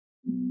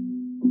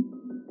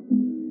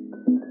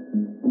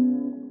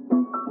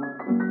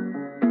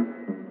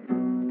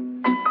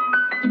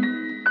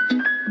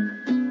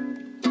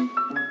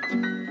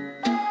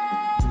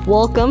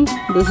Welcome,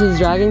 this is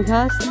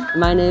Dragoncast.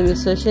 My name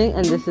is Sushing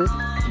and this is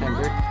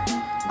Kendrick.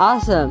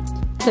 awesome.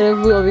 Today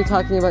we will be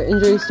talking about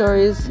injury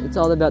stories. It's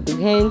all about the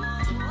pain,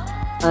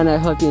 and I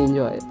hope you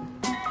enjoy it.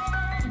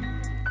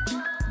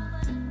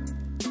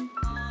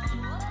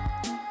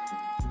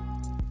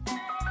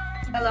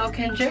 Hello,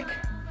 Kendrick.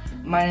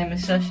 My name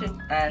is Sushing,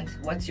 and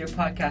what's your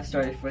podcast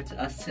story for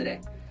us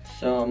today?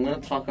 So I'm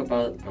gonna talk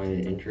about my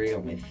injury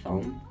on my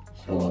thumb.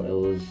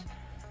 So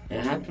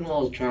it happened while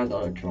I was trying to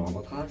go to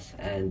drama class,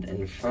 and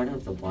in front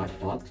of the black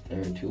box there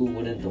are two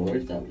wooden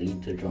doors that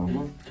lead to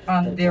drama.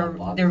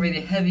 They're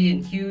really heavy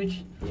and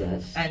huge,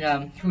 Yes.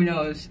 and who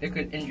knows, it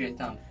could injure your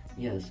thumb.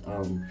 Yes.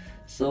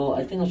 So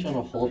I think I was trying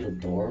to hold the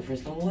door for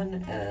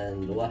someone,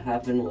 and what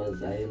happened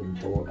was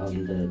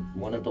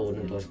one of the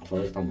wooden doors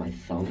closed on my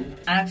thumb.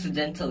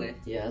 Accidentally.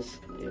 Yes.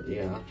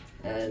 Yeah.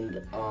 And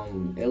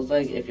it was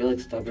like if you like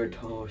stub your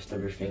toe or stub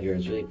your finger,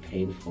 it's really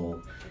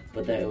painful,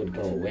 but then it would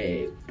go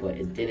away, but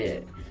it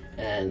didn't.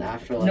 And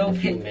after like a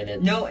few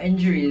minutes, no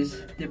injuries,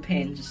 the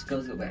pain just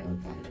goes away.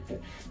 Okay.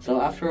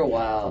 So after a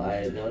while,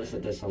 I noticed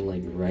that there's some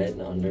like red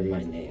under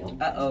my nail.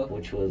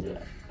 Which was,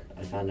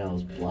 I found out it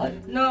was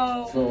blood.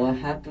 No. So what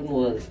happened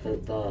was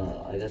that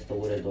I guess the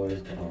wooden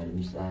doors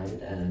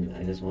slammed, and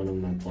I guess one of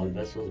my blood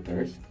vessels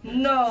burst.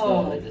 No.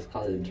 So it just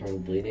caused internal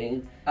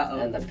bleeding.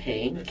 And the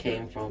pain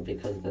came from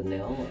because the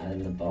nail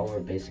and the bone were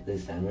basically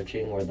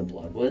sandwiching where the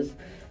blood was.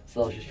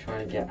 So I was just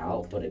trying to get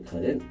out, but it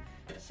couldn't.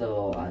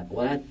 So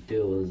what I had to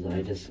do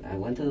was I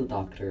went to the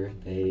doctor.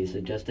 They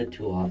suggested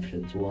two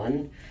options.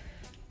 One,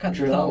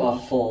 drill a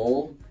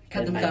hole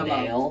in my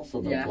nail so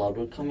the blood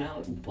would come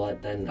out,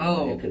 but then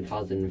it could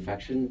cause an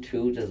infection.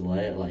 Two, just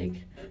let it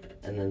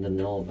and then the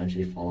nail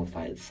eventually fall off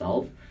by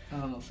itself.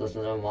 So since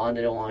my mom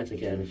didn't want it to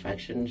get an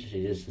infection,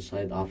 she just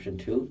decided option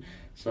two.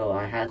 So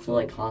I had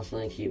to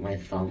constantly keep my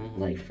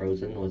thumb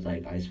frozen with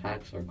ice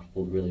packs or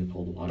really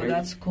cold water. But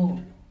that's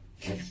cool.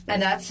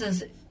 And that's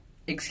his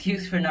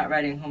excuse for not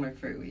writing homework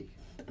for a week.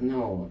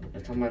 No,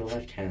 it's on my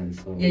left hand.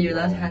 So yeah, you're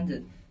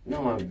left-handed.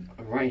 No, I'm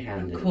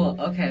right-handed. Cool.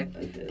 Okay.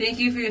 Thank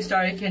you for your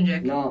story,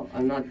 Kendrick. No,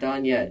 I'm not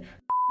done yet.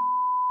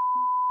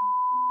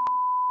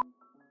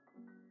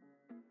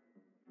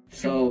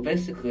 So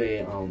basically,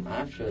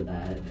 after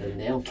that, the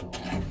nail fell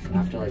off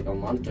after a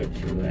month or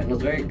two, and it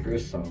was very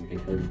gruesome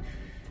because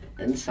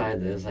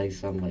inside there's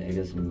some I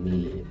guess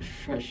meat,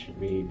 fresh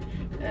meat,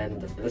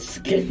 and the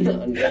skin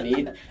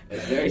underneath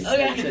is very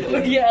sensitive.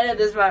 Okay, yeah, edit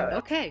this part.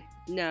 Okay,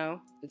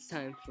 now it's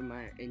time for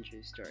my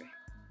injury story.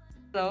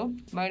 Hello,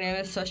 my name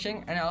is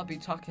Sushing, and I'll be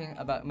talking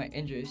about my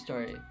injury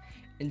story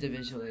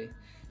individually.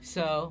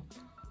 So,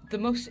 the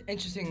most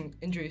interesting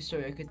injury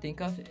story I could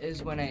think of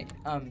is when I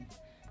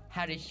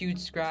had a huge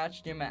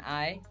scratch near my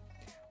eye.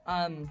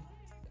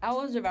 I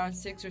was around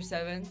 6 or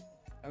 7,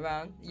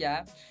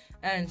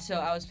 and so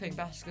I was playing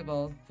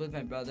basketball with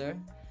my brother.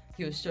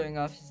 He was showing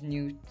off his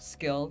new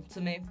skill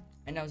to me,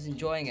 and I was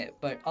enjoying it,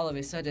 but all of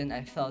a sudden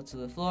I fell to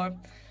the floor.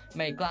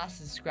 My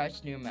glasses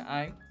scratched near my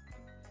eye.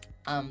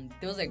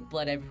 There was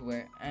blood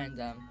everywhere,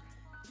 and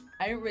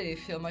I didn't really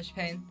feel much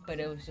pain, but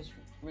it was just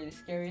really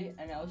scary,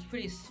 and I was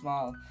pretty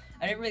small.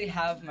 I didn't really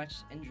have much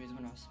injuries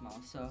when I was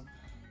small, so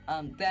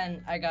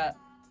then I got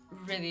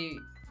really,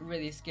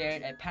 really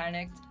scared. I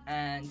panicked,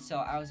 and so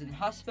I was in the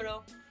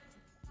hospital.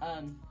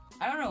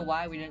 I don't know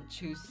why we didn't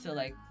choose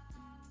to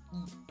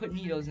put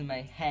needles in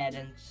my head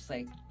and just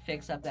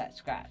fix up that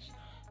scratch,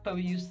 but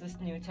we used this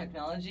new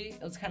technology.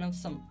 It was kind of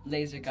some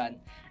laser gun,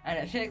 and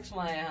it fixed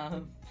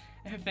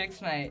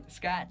my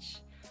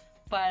scratch.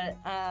 But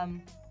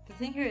the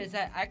thing here is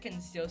that I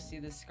can still see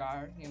the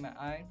scar near my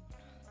eye.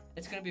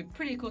 It's gonna be a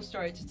pretty cool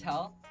story to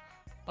tell,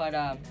 but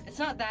it's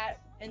not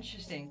that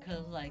interesting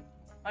because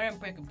I didn't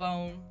break a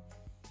bone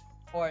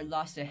or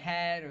lost a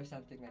head or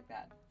something like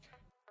that.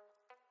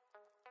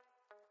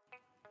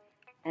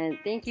 And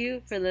thank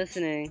you for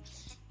listening.